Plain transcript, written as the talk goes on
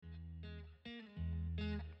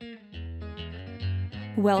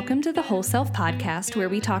Welcome to the Whole Self Podcast, where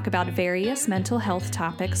we talk about various mental health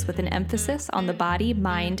topics with an emphasis on the body,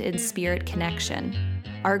 mind, and spirit connection.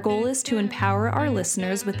 Our goal is to empower our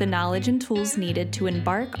listeners with the knowledge and tools needed to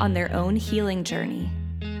embark on their own healing journey.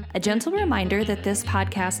 A gentle reminder that this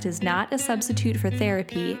podcast is not a substitute for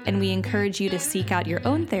therapy, and we encourage you to seek out your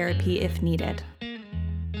own therapy if needed.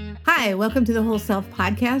 Hi, welcome to the Whole Self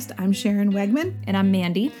Podcast. I'm Sharon Wegman. And I'm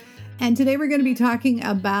Mandy. And today we're going to be talking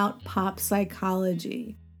about pop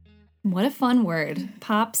psychology. What a fun word.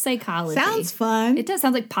 Pop psychology. Sounds fun. It does.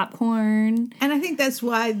 Sounds like popcorn. And I think that's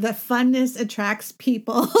why the funness attracts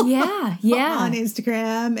people. Yeah. On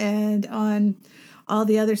Instagram and on all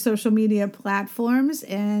the other social media platforms.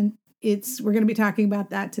 And we're going to be talking about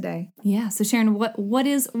that today. Yeah. So Sharon, what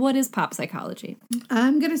is pop psychology?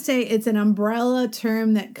 I'm going to say it's an umbrella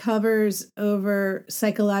term that covers over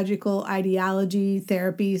psychological ideology,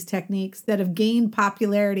 therapies, techniques that have gained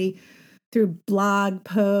popularity through blog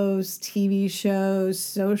posts, TV shows,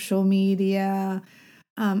 social media.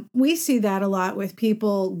 We see that a lot with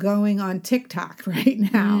people going on TikTok right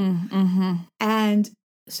now. Mm-hmm. And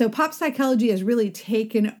so pop psychology has really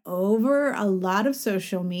taken over a lot of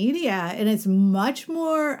social media, and it's much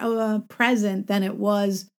more present than it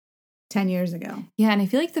was 10 years ago. Yeah, and I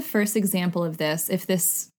feel like the first example of this, if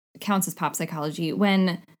this counts as pop psychology, it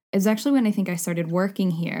was actually when I think I started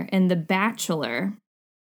working here, and The Bachelor,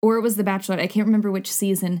 or it was The Bachelorette, I can't remember which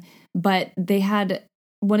season, but they had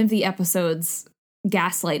one of the episodes,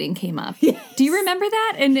 gaslighting came up. Yes. Do you remember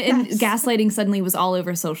that? And Yes. gaslighting suddenly was all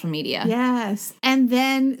over social media. Yes. And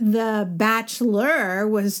then the Bachelor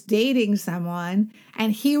was dating someone,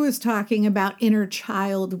 and he was talking about inner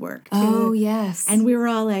child work too. Oh, yes. And we were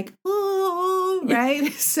all like, oh,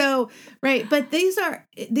 right? So, right. But these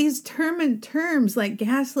terms like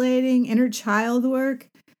gaslighting, inner child work,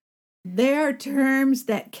 they are terms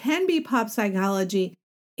that can be pop psychology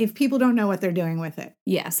if people don't know what they're doing with it.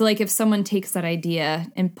 Yeah. So like if someone takes that idea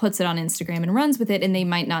and puts it on Instagram and runs with it, and they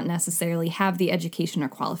might not necessarily have the education or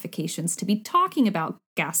qualifications to be talking about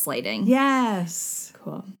gaslighting. Yes.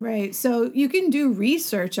 Cool. Right. So you can do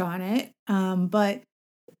research on it, but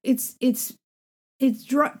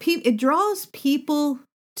it draws people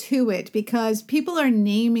to it because people are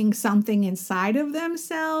naming something inside of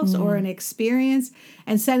themselves or an experience,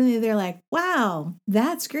 and suddenly they're like, wow,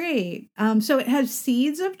 that's great. So it has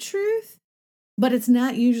seeds of truth, but it's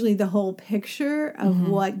not usually the whole picture of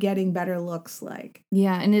what getting better looks like.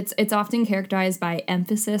 Yeah, and it's often characterized by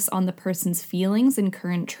emphasis on the person's feelings and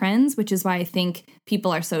current trends, which is why I think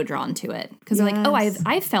people are so drawn to it, because they're like, oh,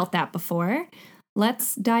 I've felt that before.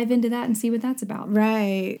 Let's dive into that and see what that's about.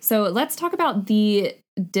 Right. So let's talk about the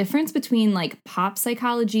difference between like pop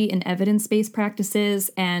psychology and evidence-based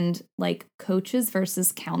practices and like coaches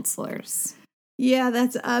versus counselors. Yeah,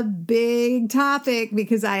 that's a big topic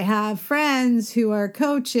because I have friends who are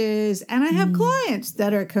coaches and I have clients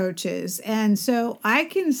that are coaches. And so I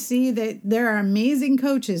can see that there are amazing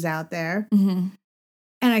coaches out there. Mm-hmm.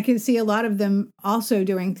 And I can see a lot of them also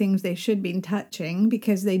doing things they should be touching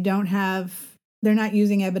because they're not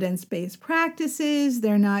using evidence-based practices.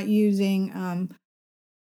 They're not using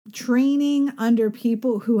training under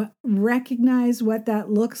people who recognize what that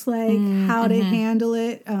looks like, how to handle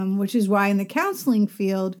it, which is why in the counseling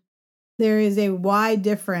field, there is a wide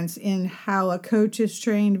difference in how a coach is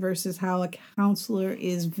trained versus how a counselor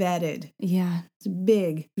is vetted. Yeah. It's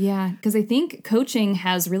big. Yeah, because I think coaching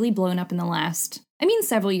has really blown up in the last,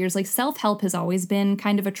 several years. Like self-help has always been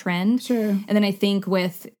kind of a trend. Sure. And then I think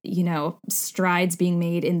with, strides being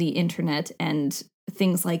made in the internet and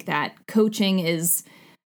things like that, coaching is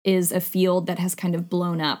a field that has kind of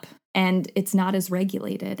blown up, and it's not as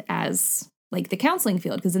regulated as like the counseling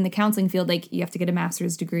field. Because in the counseling field, like you have to get a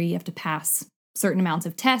master's degree, you have to pass certain amounts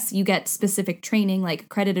of tests, you get specific training, like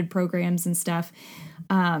accredited programs and stuff.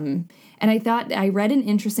 And I read an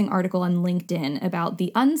interesting article on LinkedIn about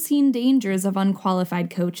the unseen dangers of unqualified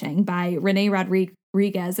coaching by Rene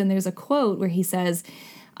Rodriguez. And there's a quote where he says,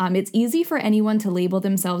 it's easy for anyone to label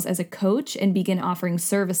themselves as a coach and begin offering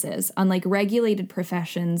services. Unlike regulated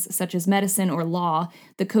professions such as medicine or law,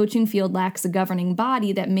 the coaching field lacks a governing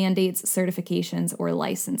body that mandates certifications or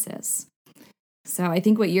licenses. So I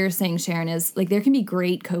think what you're saying, Sharon, is like there can be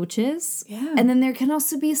great coaches, and then there can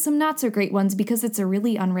also be some not so great ones because it's a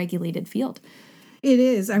really unregulated field. It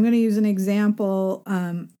is. I'm going to use an example.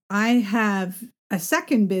 I have a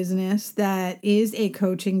second business that is a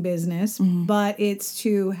coaching business, but it's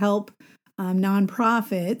to help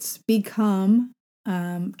nonprofits become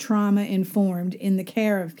trauma informed in the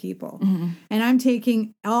care of people. Mm-hmm. And I'm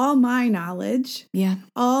taking all my knowledge,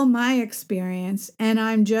 all my experience, and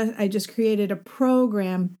I just created a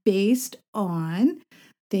program based on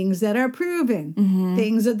things that are proven, Mm-hmm.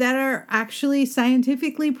 things that are actually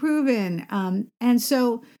scientifically proven. And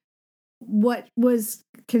so what was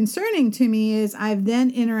concerning to me is I've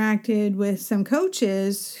then interacted with some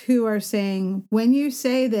coaches who are saying, when you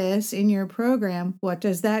say this in your program, what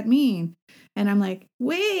does that mean? And I'm like,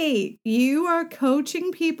 wait, you are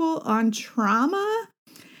coaching people on trauma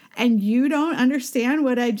and you don't understand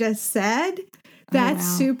what I just said? That's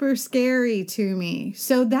super scary to me.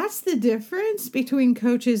 So that's the difference between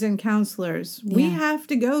coaches and counselors. Yeah. We have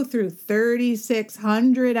to go through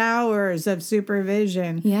 3,600 hours of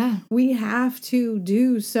supervision. Yeah. We have to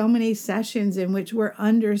do so many sessions in which we're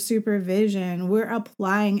under supervision. We're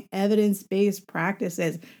applying evidence-based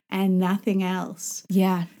practices and nothing else.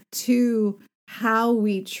 Yeah. To how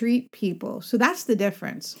we treat people. So that's the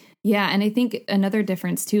difference. Yeah. And I think another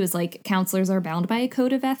difference too is like counselors are bound by a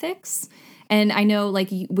code of ethics. And I know like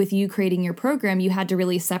with you creating your program, you had to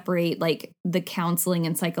really separate like the counseling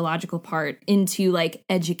and psychological part into like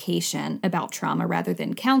education about trauma rather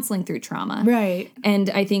than counseling through trauma. Right. And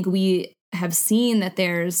I think we have seen that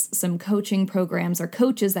there's some coaching programs or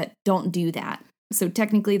coaches that don't do that. So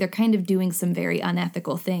technically they're kind of doing some very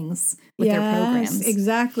unethical things with their programs.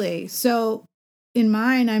 Exactly. So in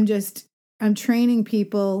mine, I'm training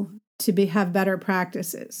people to have better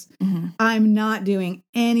practices. Mm-hmm. I'm not doing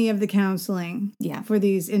any of the counseling Yeah. for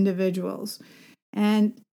these individuals.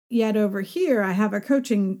 And yet over here, I have a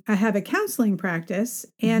counseling practice,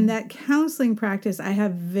 and that counseling practice, I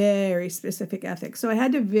have very specific ethics. So I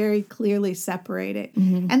had to very clearly separate it.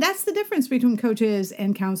 Mm-hmm. And that's the difference between coaches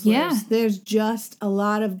and counselors. Yeah. There's just a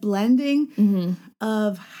lot of blending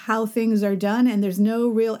of how things are done, and there's no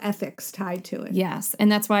real ethics tied to it. Yes.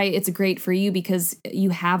 And that's why it's great for you because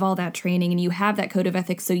you have all that training and you have that code of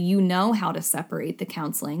ethics. So you know how to separate the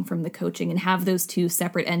counseling from the coaching and have those two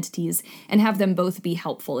separate entities and have them both be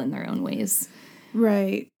helpful in their own ways.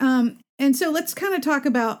 Right. And so let's kind of talk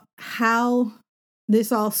about how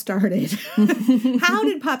this all started. How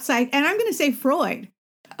did pop psych, and I'm going to say Freud.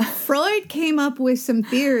 Freud came up with some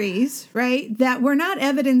theories, right, that were not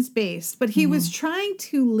evidence-based, but he was trying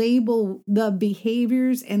to label the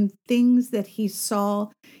behaviors and things that he saw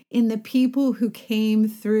in the people who came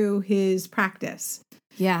through his practice.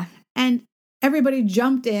 Yeah. And everybody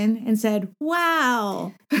jumped in and said,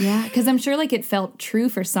 wow. Yeah, because I'm sure like it felt true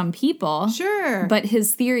for some people. Sure. But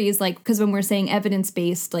his theory is like, because when we're saying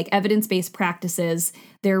evidence-based, like evidence-based practices,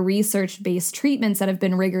 they're research-based treatments that have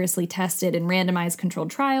been rigorously tested in randomized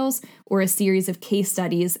controlled trials or a series of case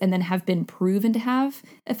studies and then have been proven to have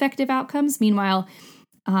effective outcomes. Meanwhile,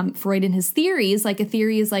 Freud and his theories, like a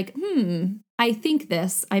theory is like, I think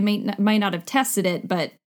this, I might not have tested it,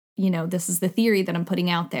 but this is the theory that I'm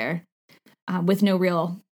putting out there. With no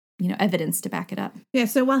real, evidence to back it up. Yeah,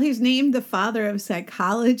 so while he's named the father of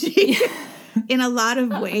psychology, in a lot of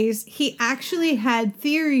ways, he actually had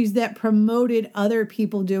theories that promoted other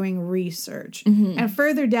people doing research. Mm-hmm. And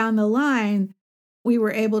further down the line, we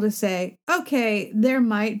were able to say, okay, there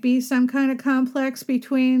might be some kind of complex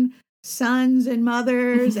between sons and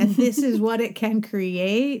mothers, and this is what it can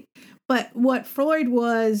create. But what Freud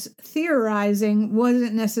was theorizing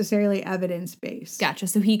wasn't necessarily evidence-based. Gotcha.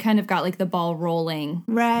 So he kind of got like the ball rolling.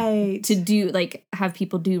 Right. To do like have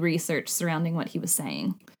people do research surrounding what he was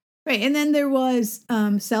saying. Right. And then there was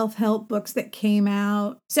self-help books that came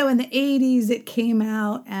out. So in the 80s, it came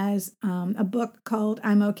out as a book called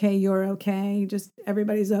I'm Okay, You're Okay. Just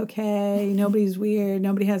everybody's okay. Nobody's weird.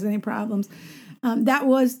 Nobody has any problems. That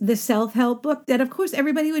was the self-help book that, of course,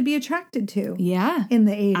 everybody would be attracted to. Yeah. In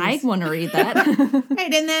the 80s. I'd want to read that.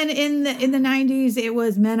 Right. And then in the 90s, it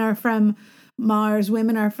was Men Are From Mars,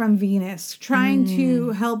 Women Are From Venus, trying to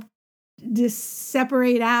help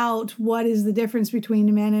separate out what is the difference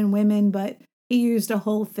between men and women. But he used a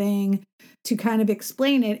whole thing to kind of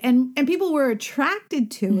explain it. And people were attracted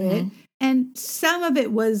to it. And some of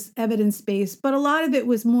it was evidence-based, but a lot of it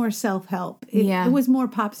was more self-help. It was more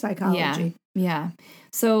pop psychology. Yeah.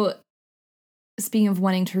 So speaking of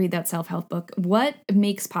wanting to read that self-help book, what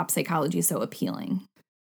makes pop psychology so appealing?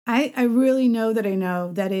 I really know that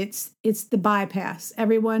it's the bypass.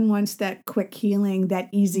 Everyone wants that quick healing, that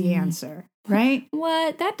easy answer, right?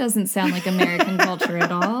 What? That doesn't sound like American culture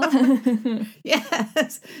at all.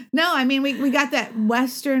 Yes. No, I mean, we got that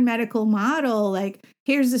Western medical model, like,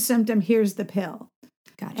 here's the symptom, here's the pill.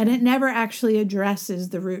 Gotcha. And it never actually addresses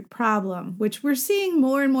the root problem, which we're seeing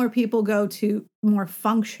more and more people go to more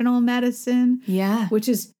functional medicine. Yeah. Which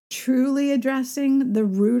is truly addressing the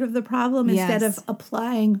root of the problem instead of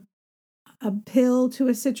applying a pill to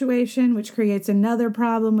a situation, which creates another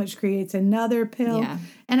problem, which creates another pill. Yeah.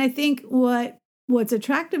 And I think what's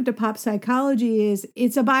attractive to pop psychology is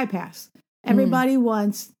it's a bypass. Everybody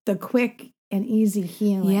wants the quick and easy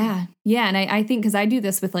healing. Yeah. Yeah. And I think because I do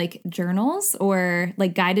this with like journals or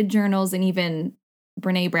like guided journals and even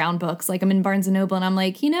Brene Brown books. Like I'm in Barnes & Noble and I'm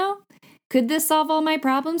like, could this solve all my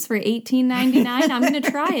problems for $18.99? I'm going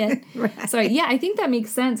to try it. Right. So yeah, I think that makes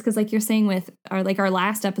sense because like you're saying with our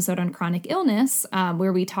last episode on chronic illness,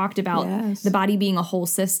 where we talked about the body being a whole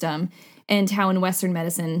system and how in Western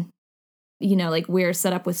medicine, like we're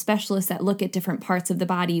set up with specialists that look at different parts of the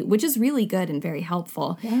body, which is really good and very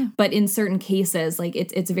helpful. Yeah. But in certain cases, like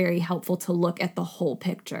it's very helpful to look at the whole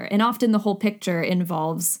picture. And often the whole picture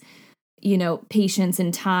involves patience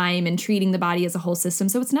and time and treating the body as a whole system.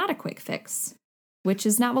 So it's not a quick fix, which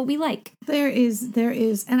is not what we like. There is.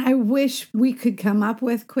 And I wish we could come up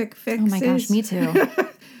with quick fixes. Oh my gosh, me too.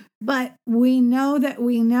 But we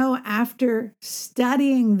know after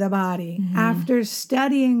studying the body, after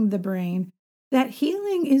studying the brain, that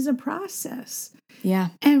healing is a process. Yeah.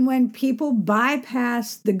 And when people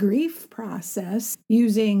bypass the grief process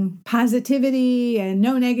using positivity and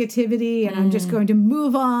no negativity, and I'm just going to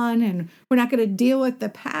move on and we're not going to deal with the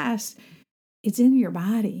past, it's in your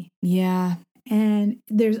body. Yeah. And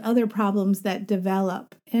there's other problems that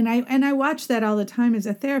develop. And I watch that all the time as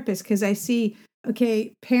a therapist because I see,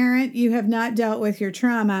 okay, parent, you have not dealt with your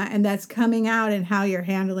trauma and that's coming out in how you're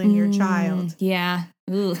handling your child. Yeah.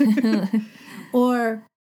 Or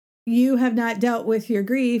you have not dealt with your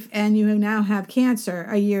grief and you now have cancer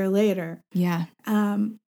a year later. Yeah.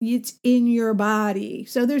 It's in your body.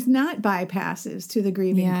 So there's not bypasses to the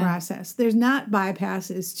grieving process. There's not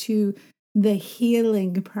bypasses to the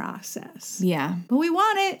healing process. Yeah. But we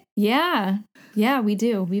want it. Yeah. Yeah, we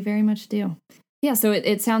do. We very much do. Yeah, so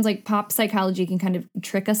it sounds like pop psychology can kind of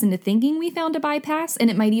trick us into thinking we found a bypass, and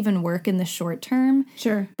it might even work in the short term.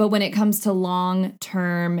 Sure. But when it comes to long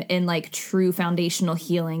term and like true foundational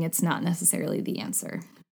healing, it's not necessarily the answer.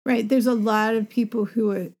 Right. There's a lot of people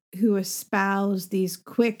who espouse these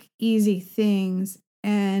quick, easy things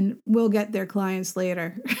and will get their clients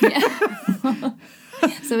later. Yeah.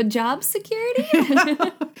 So job security?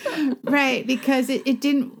 Right, because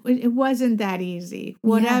it wasn't that easy.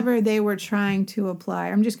 Whatever they were trying to apply.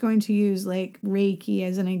 I'm just going to use like Reiki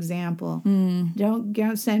as an example.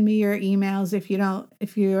 Don't send me your emails if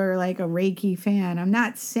you're like a Reiki fan. I'm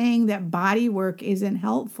not saying that body work isn't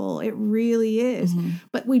helpful. It really is.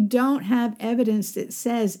 But we don't have evidence that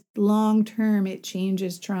says long term it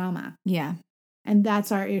changes trauma. Yeah. And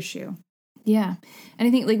that's our issue. Yeah. And I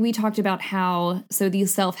think like we talked about how, so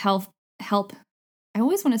these self-help, I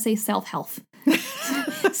always want to say self-help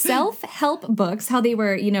books, how they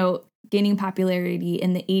were, gaining popularity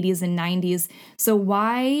in the 80s and 90s. So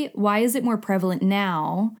why is it more prevalent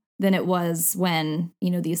now than it was when,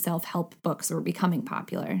 these self-help books were becoming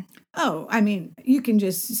popular? Oh, I mean, you can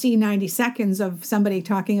just see 90 seconds of somebody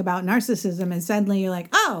talking about narcissism and suddenly you're like,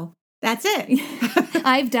 oh, that's it.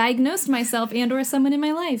 I've diagnosed myself and or someone in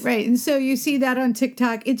my life. Right. And so you see that on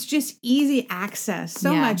TikTok. It's just easy access,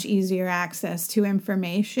 so much easier access to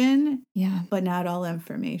information. Yeah. But not all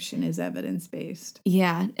information is evidence-based.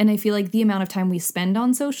 Yeah. And I feel like the amount of time we spend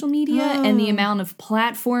on social media and the amount of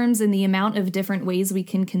platforms and the amount of different ways we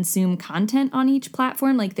can consume content on each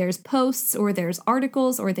platform, like there's posts or there's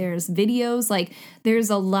articles or there's videos, like there's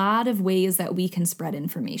a lot of ways that we can spread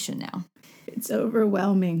information now. It's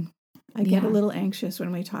overwhelming. I get a little anxious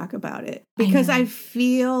when we talk about it because I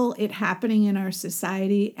feel it happening in our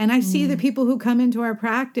society. And I see the people who come into our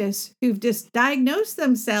practice who've just diagnosed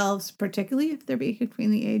themselves, particularly if they're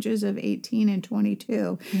between the ages of 18 and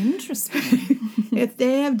 22. Interesting. If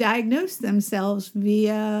they have diagnosed themselves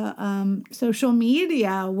via social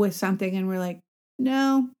media with something and we're like,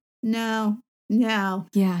 no.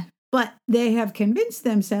 Yeah. But they have convinced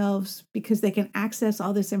themselves because they can access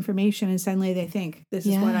all this information and suddenly they think, this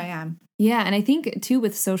is what I am. Yeah. And I think, too,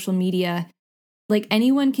 with social media, like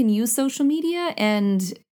anyone can use social media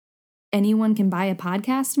and anyone can buy a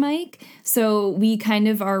podcast mic. So we kind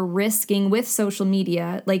of are risking with social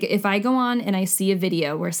media. Like if I go on and I see a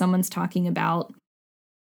video where someone's talking about,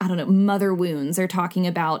 I don't know, mother wounds or talking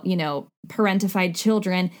about, parentified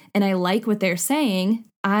children, and I like what they're saying,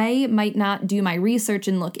 I might not do my research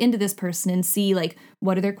and look into this person and see like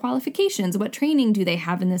what are their qualifications, what training do they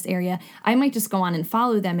have in this area. I might just go on and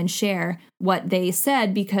follow them and share what they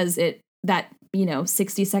said because that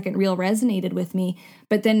 60-second reel resonated with me.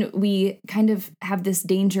 But then we kind of have this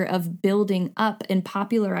danger of building up and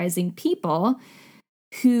popularizing people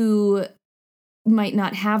who might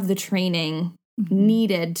not have the training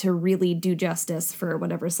needed to really do justice for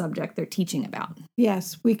whatever subject they're teaching about.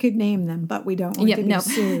 Yes, we could name them, but we don't want to be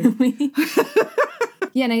sued.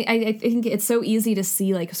 Yeah, and I think it's so easy to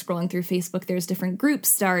see, like, scrolling through Facebook, there's different groups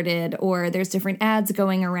started or there's different ads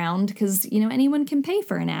going around because, anyone can pay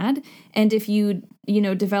for an ad. And if you,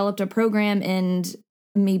 developed a program and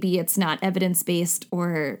maybe it's not evidence-based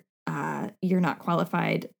or you're not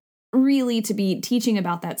qualified really to be teaching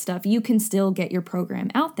about that stuff, you can still get your program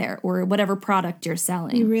out there or whatever product you're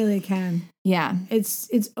selling. You really can. Yeah. It's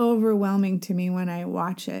overwhelming to me when I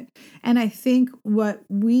watch it. And I think what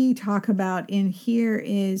we talk about in here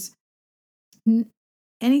is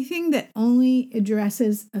anything that only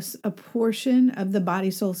addresses a portion of the body,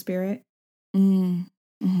 soul, spirit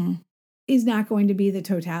is not going to be the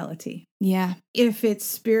totality. Yeah. If it's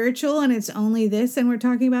spiritual and it's only this, and we're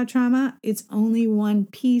talking about trauma, it's only one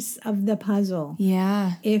piece of the puzzle.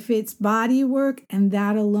 Yeah. If it's body work and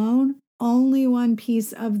that alone, only one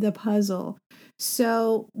piece of the puzzle.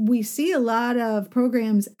 So we see a lot of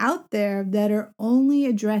programs out there that are only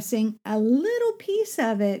addressing a little piece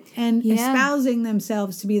of it and espousing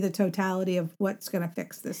themselves to be the totality of what's going to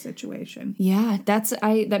fix this situation. Yeah,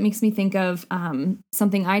 that makes me think of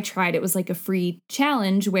something I tried. It was like a free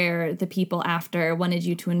challenge where the people after wanted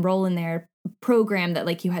you to enroll in their program that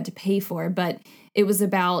like you had to pay for, but it was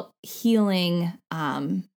about healing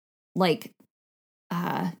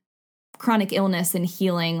chronic illness and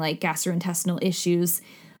healing like gastrointestinal issues,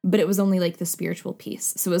 but it was only like the spiritual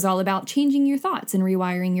piece. So it was all about changing your thoughts and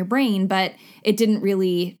rewiring your brain, but it didn't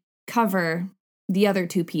really cover the other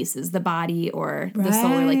two pieces, the body or the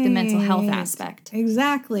soul or like the mental health aspect.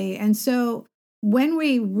 Exactly. And so when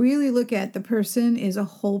we really look at the person is a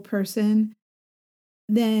whole person,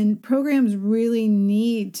 then programs really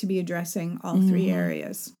need to be addressing all three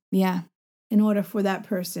areas. Yeah. In order for that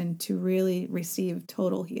person to really receive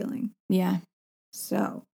total healing. Yeah.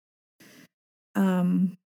 So,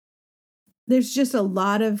 there's just a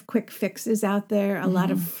lot of quick fixes out there, a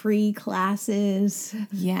lot of free classes.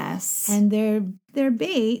 Yes. And they're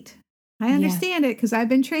bait. I understand it because I've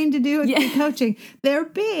been trained to do it through coaching. They're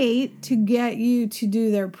bait to get you to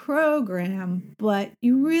do their program, but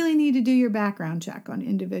you really need to do your background check on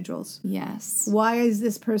individuals. Yes. Why is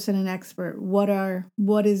this person an expert?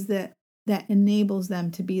 What is that enables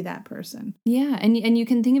them to be that person? Yeah. And you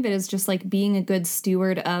can think of it as just like being a good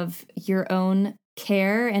steward of your own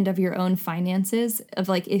care and of your own finances, of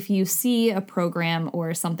like, if you see a program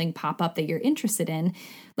or something pop up that you're interested in,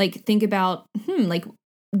 like think about, like,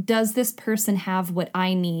 does this person have what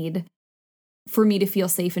I need for me to feel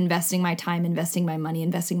safe investing my time, investing my money,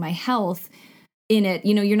 investing my health in it?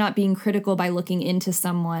 You're not being critical by looking into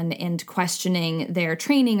someone and questioning their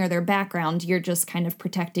training or their background. You're just kind of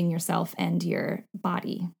protecting yourself and your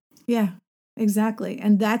body. Yeah, exactly.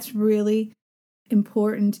 And that's really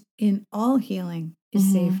important in all healing is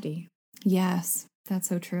safety. Yes, that's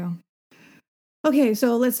so true. Okay,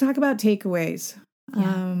 so let's talk about takeaways.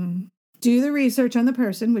 Yeah. Do the research on the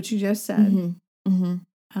person, which you just said.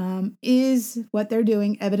 Is what they're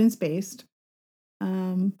doing evidence-based?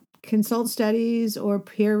 Consult studies or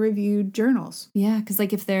peer-reviewed journals. Yeah, because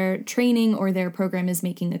like if their training or their program is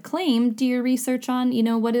making a claim, do your research on,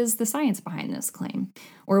 what is the science behind this claim?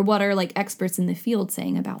 Or what are like experts in the field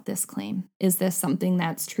saying about this claim? Is this something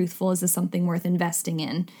that's truthful? Is this something worth investing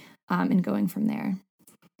in and going from there?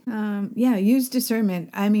 Use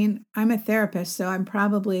discernment. I mean, I'm a therapist, so I'm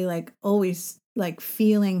probably like always like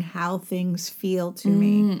feeling how things feel to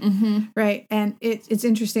me. Right. And it's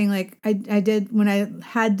interesting. Like I did when I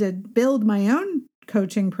had to build my own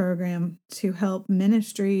coaching program to help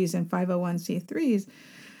ministries and 501c3s.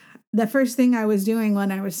 The first thing I was doing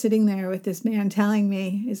when I was sitting there with this man telling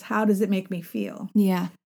me is, how does it make me feel? Yeah.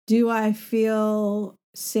 Do I feel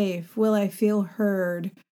safe? Will I feel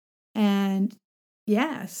heard? And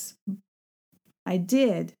yes, I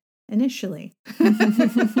did initially.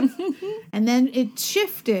 And then it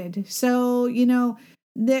shifted. So,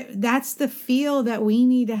 that's the feel that we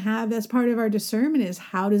need to have. That's part of our discernment is,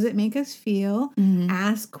 how does it make us feel?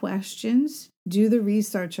 Ask questions, do the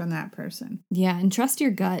research on that person. Yeah. And trust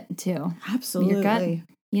your gut too. Absolutely. Your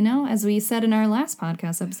gut, as we said in our last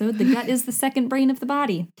podcast episode, the gut is the second brain of the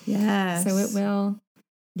body. Yes. So it will.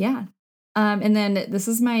 Yeah. And then this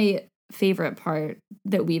is my favorite part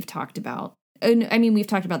that we've talked about. I mean, we've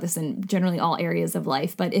talked about this in generally all areas of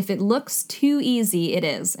life, but if it looks too easy, it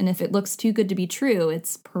is. And if it looks too good to be true,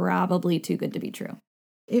 it's probably too good to be true.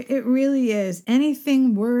 It really is.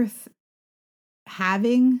 Anything worth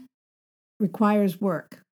having requires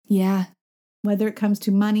work. Yeah. Whether it comes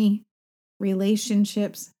to money,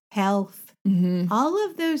 relationships, health, All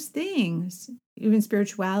of those things, even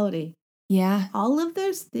spirituality, Yeah. all of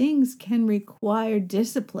those things can require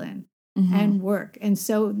discipline and work. And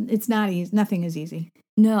so it's not easy. Nothing is easy.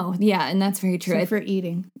 No. Yeah. And that's very true. Except for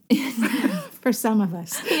eating. For some of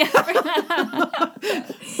us. Yeah. But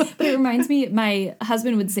it reminds me, my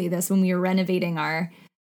husband would say this when we were renovating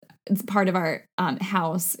part of our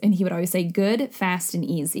house, and he would always say, good, fast, and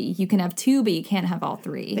easy. You can have two, but you can't have all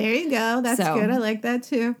three. There you go. That's good. I like that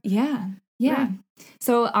too. Yeah. Yeah. Right.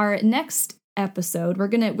 So our next episode,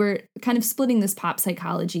 we're kind of splitting this pop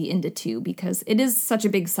psychology into two because it is such a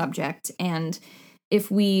big subject. And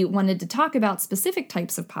if we wanted to talk about specific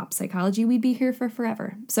types of pop psychology, we'd be here for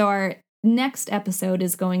forever. So our next episode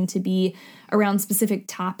is going to be around specific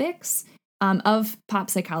topics of pop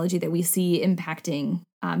psychology that we see impacting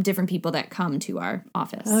different people that come to our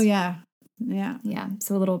office. Oh, yeah. Yeah. Yeah.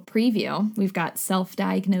 So a little preview. We've got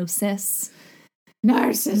self-diagnosis.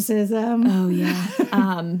 Narcissism. Oh, yeah.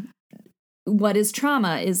 What is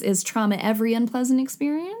trauma? Is trauma every unpleasant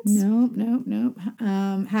experience? Nope.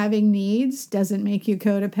 Having needs doesn't make you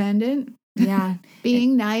codependent. Yeah.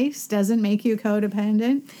 Being nice doesn't make you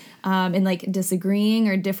codependent. And like disagreeing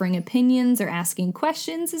or differing opinions or asking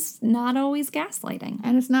questions is not always gaslighting.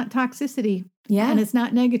 And it's not toxicity. Yeah. And it's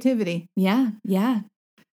not negativity. Yeah. Yeah.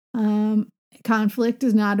 Conflict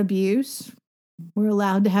is not abuse. We're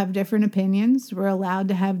allowed to have different opinions. We're allowed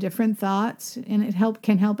to have different thoughts, and it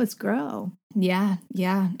can help us grow. Yeah,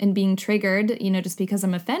 yeah. And being triggered, just because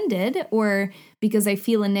I'm offended or because I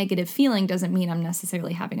feel a negative feeling doesn't mean I'm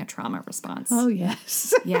necessarily having a trauma response. Oh,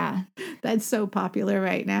 yes. Yeah. That's so popular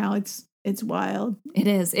right now. It's wild. It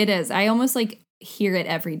is. I almost hear it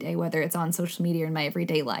every day, whether it's on social media or in my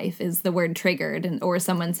everyday life, is the word triggered or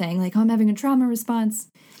someone saying oh, I'm having a trauma response.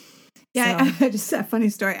 Yeah, so. Just a funny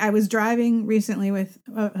story. I was driving recently with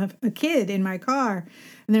a kid in my car,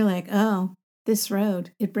 and they're like, oh, this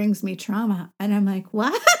road, it brings me trauma. And I'm like,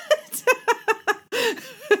 what?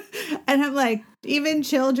 And I'm like, even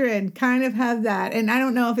children kind of have that. And I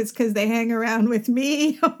don't know if it's because they hang around with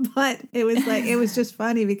me, but it was just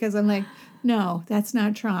funny because I'm like, no, that's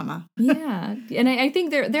not trauma. Yeah. And I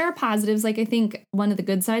think there are positives. I think one of the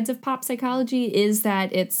good sides of pop psychology is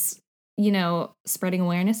that it's, spreading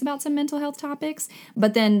awareness about some mental health topics.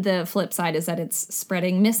 But then the flip side is that it's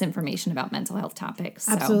spreading misinformation about mental health topics.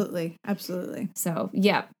 So, Absolutely. So,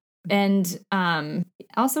 yeah. And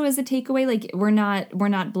also as a takeaway, we're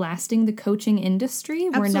not blasting the coaching industry.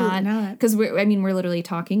 Absolutely we're not. Because we're literally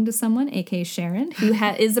talking to someone, aka Sharon, who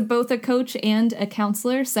is both a coach and a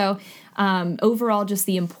counselor. So overall, just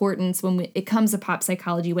the importance when it comes to pop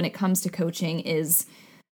psychology, when it comes to coaching is,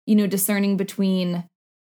 discerning between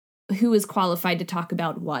who is qualified to talk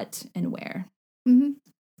about what and where. Mm-hmm.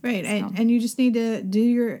 Right. So. And you just need to do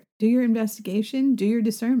your investigation, do your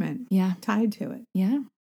discernment. Yeah. Tied to it. Yeah.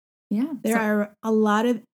 Yeah. There are a lot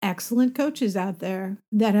of excellent coaches out there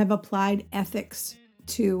that have applied ethics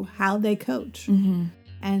to how they coach. Mm-hmm.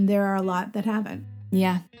 And there are a lot that haven't.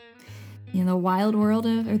 Yeah. The wild world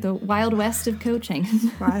the Wild West of coaching.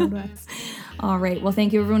 Wild West. All right. Well,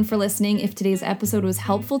 thank you everyone for listening. If today's episode was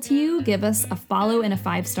helpful to you, give us a follow and a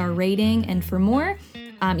 5-star rating. And for more,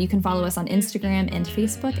 you can follow us on Instagram and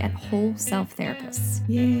Facebook at Whole Self Therapists.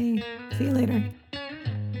 Yay. See you later.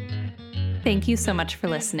 Thank you so much for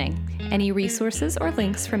listening. Any resources or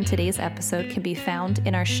links from today's episode can be found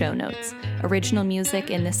in our show notes. Original music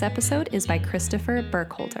in this episode is by Christopher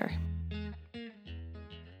Burkholder.